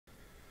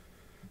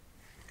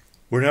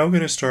We're now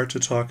going to start to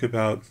talk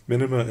about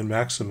minima and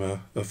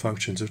maxima of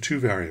functions of two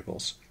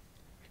variables.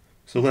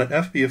 So let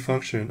f be a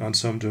function on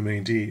some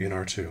domain D in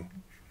R2.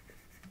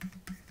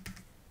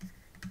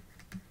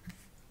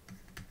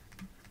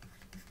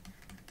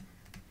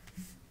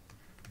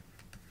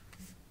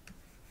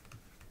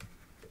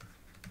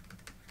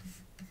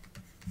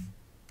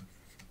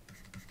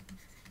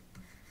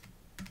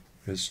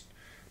 This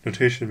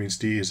notation means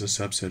D is a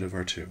subset of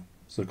R2.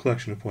 So a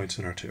collection of points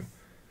in R2.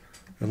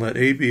 And let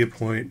A be a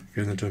point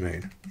in the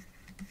domain.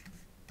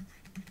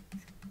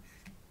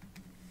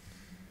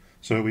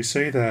 So we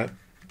say that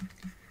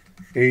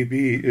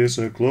AB is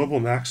a global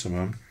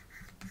maximum,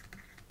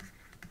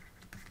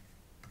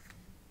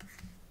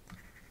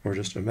 or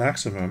just a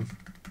maximum,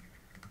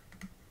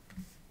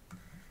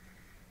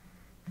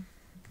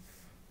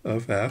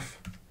 of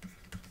f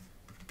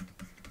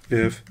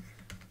if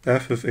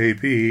f of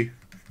AB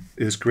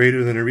is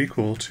greater than or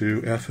equal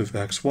to f of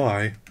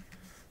xy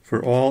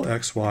for all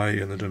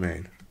xy in the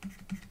domain.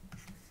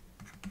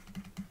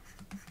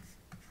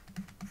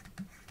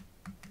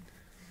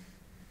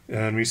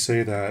 And we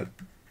say that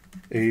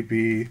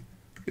AB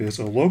is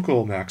a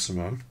local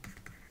maximum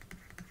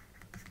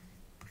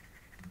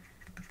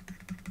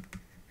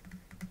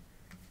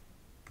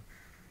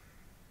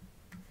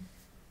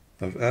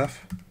of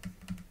f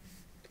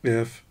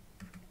if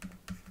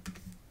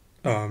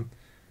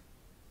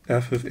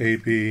f of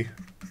AB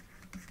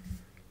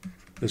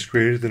is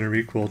greater than or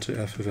equal to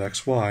f of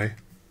xy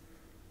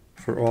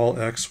for all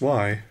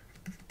xy,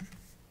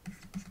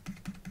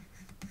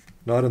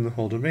 not in the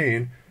whole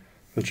domain,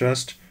 but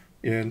just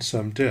in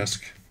some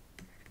disk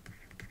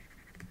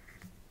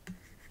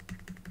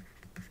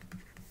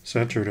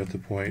centered at the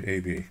point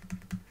AB.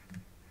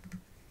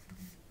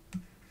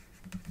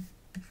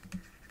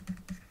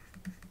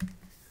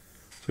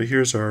 So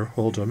here's our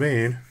whole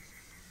domain.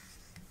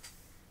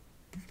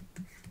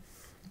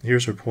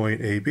 Here's our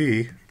point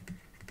AB.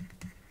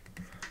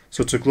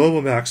 So it's a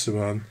global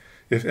maximum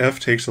if f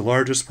takes the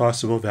largest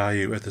possible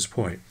value at this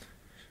point.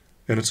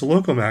 And it's a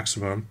local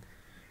maximum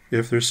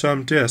if there's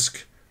some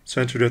disk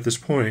centered at this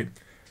point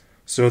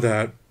so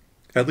that,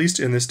 at least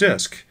in this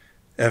disk,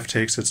 f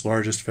takes its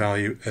largest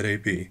value at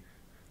AB.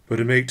 But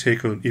it may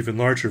take an even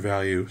larger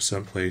value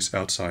someplace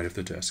outside of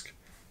the disk.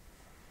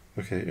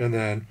 Okay, and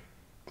then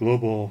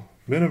global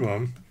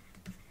minimum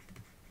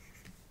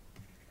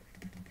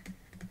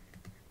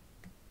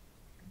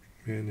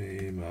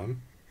and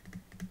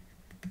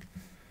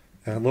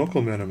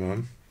local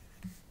minimum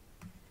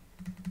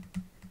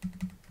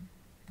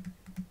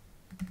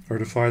are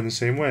defined the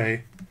same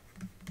way,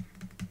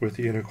 with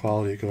the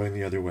inequality going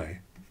the other way.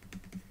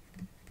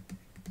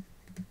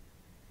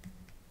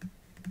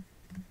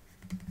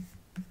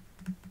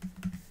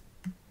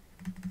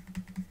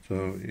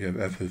 So you have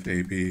f of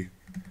AB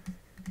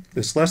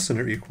is less than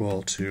or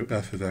equal to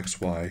f of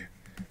xy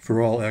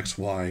for all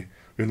xy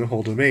in the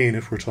whole domain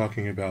if we're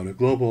talking about a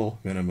global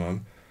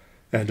minimum,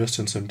 and just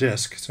in some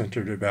disk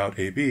centered about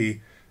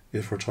AB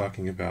if we're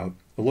talking about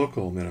a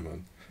local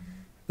minimum.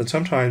 And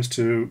sometimes,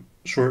 to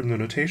shorten the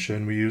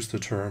notation, we use the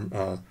term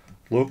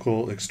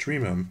local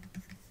extremum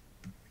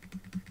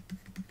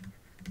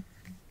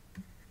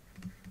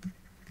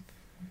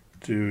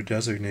to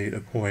designate a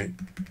point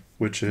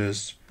which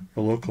is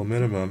a local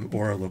minimum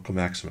or a local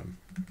maximum.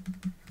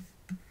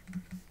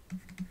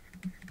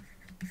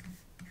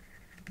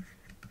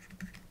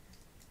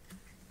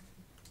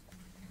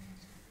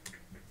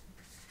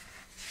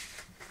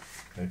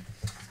 Okay.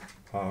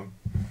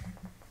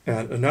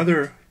 And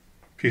another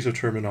piece of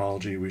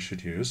terminology we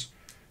should use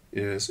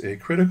is a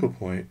critical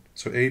point.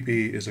 So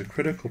AB is a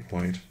critical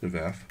point of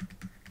f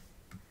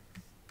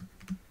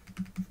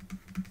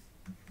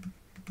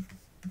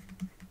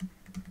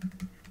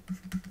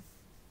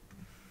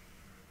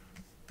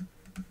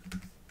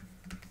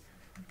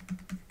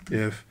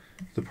if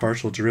the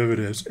partial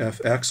derivatives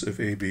fx of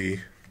AB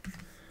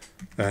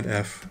and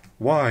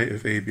fy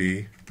of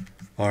AB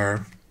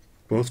are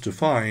both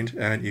defined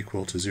and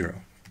equal to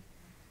 0.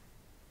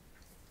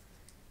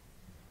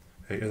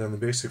 Okay, and then the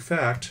basic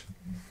fact,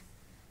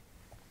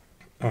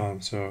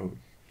 so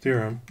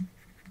theorem,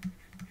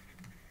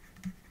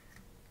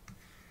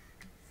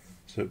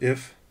 so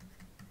if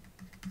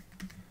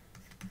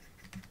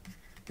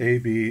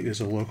AB is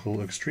a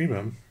local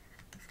extremum,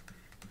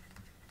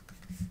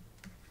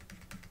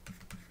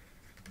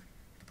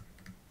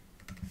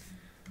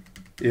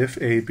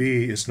 if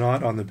AB is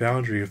not on the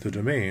boundary of the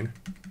domain,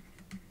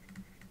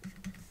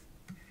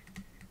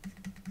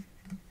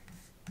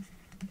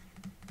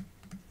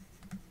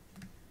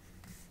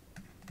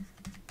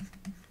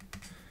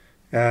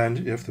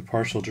 and if the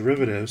partial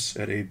derivatives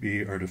at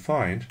AB are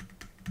defined,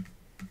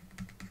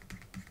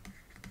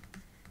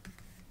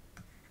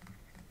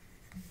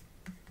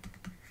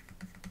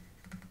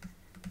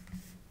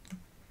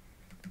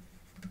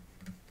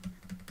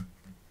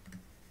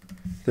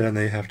 then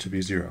they have to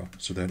be 0.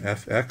 So then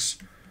fx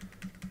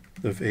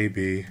of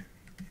AB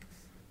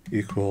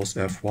equals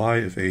fy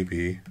of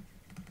AB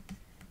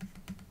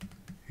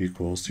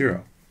equals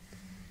 0.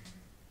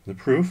 The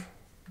proof,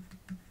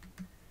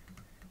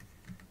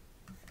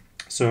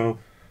 So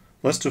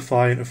let's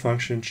define a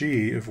function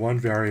g of one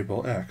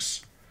variable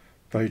x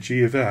by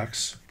g of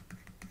x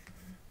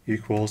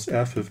equals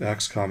f of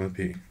x comma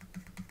b.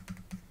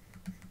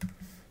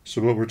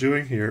 So what we're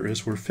doing here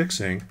is we're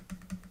fixing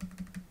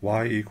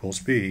y equals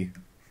b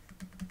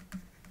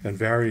and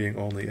varying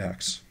only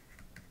x.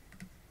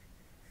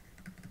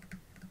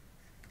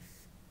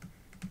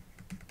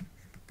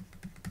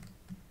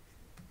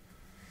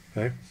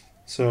 Okay,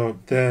 so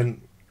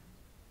then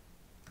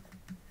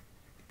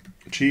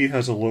g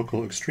has a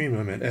local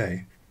extremum at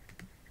a.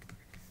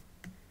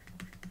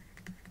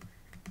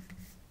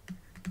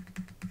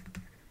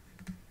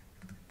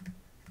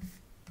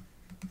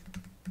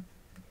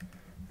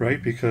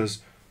 Right, because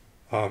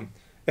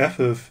f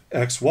of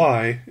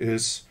xy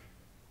is,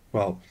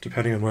 well,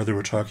 depending on whether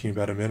we're talking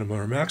about a minimum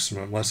or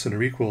maximum, less than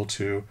or equal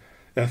to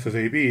f of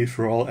ab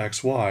for all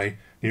xy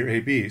near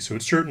ab. So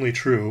it's certainly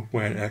true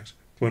when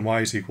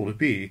y is equal to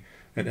b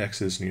and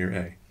x is near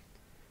a.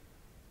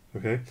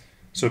 Okay,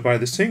 so by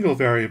the single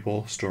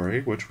variable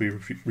story, which we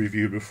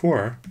reviewed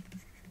before,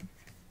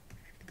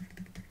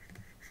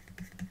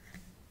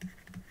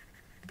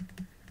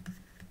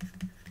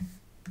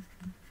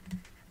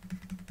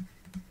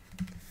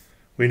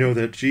 we know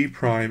that g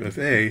prime of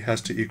a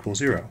has to equal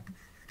 0.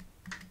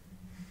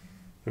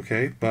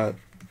 Okay, but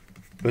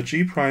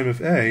g prime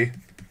of a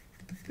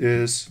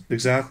is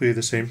exactly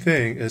the same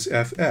thing as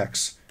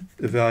fx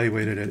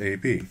evaluated at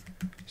ab.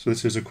 So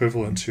this is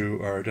equivalent to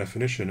our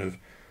definition of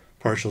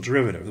partial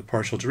derivative. The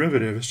partial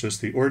derivative is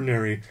just the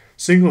ordinary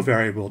single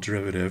variable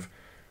derivative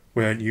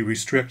when you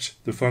restrict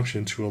the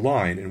function to a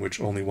line in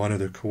which only one of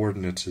the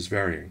coordinates is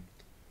varying.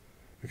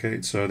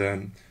 Okay, so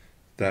then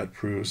that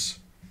proves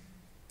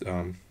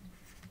that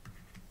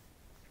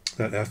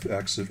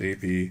fx of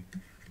ab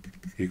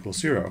equals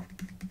 0.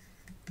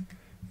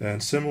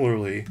 And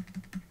similarly,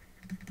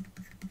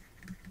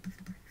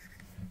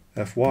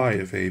 fy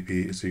of ab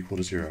is equal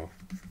to 0.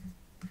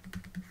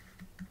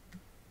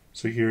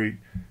 So here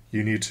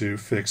you need to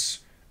fix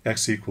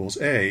x equals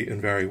a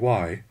and vary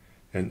y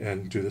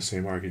and do the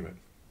same argument.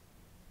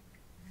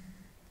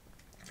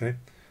 Okay,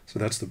 so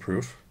that's the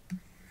proof.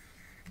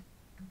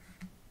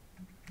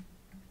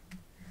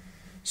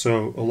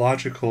 So a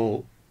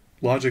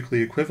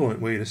logically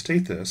equivalent way to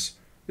state this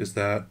is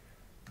that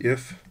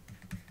if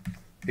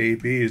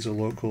ab is a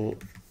local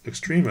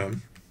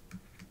extremum,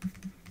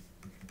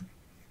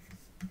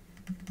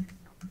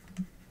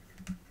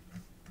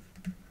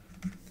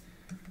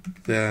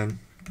 then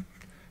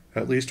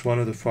at least one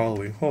of the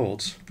following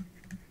holds.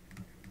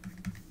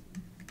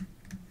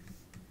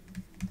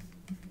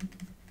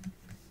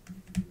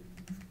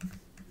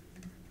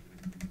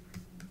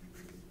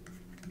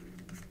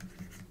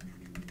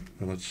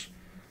 And let's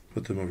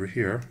put them over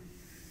here.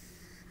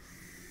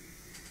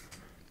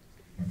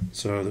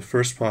 So the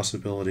first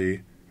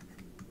possibility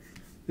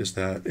is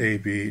that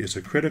AB is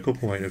a critical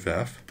point of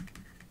F.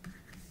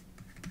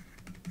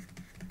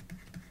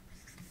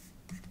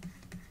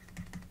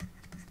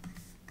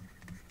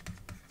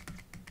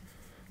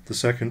 The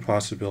second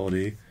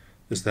possibility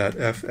is that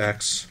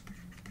fx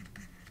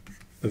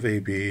of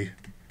AB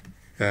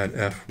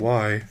and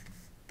fy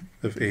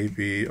of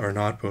AB are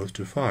not both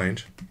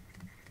defined.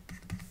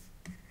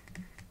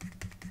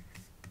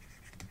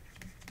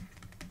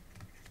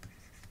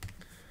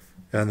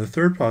 And the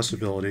third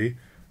possibility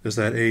is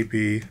that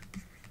AB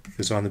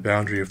is on the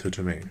boundary of the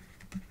domain.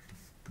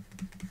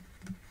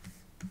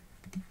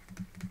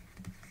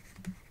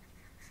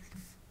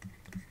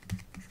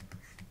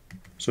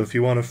 So if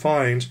you want to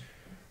find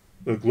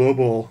a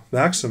global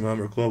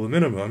maximum or global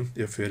minimum,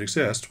 if it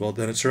exists, well,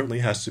 then it certainly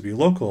has to be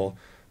local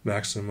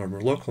maximum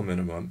or local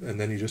minimum, and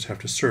then you just have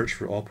to search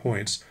for all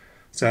points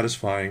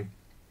satisfying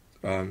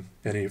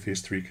any of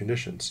these three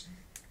conditions.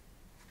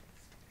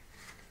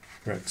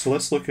 Right, so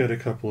let's look at a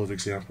couple of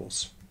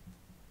examples.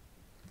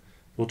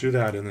 We'll do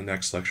that in the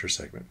next lecture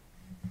segment.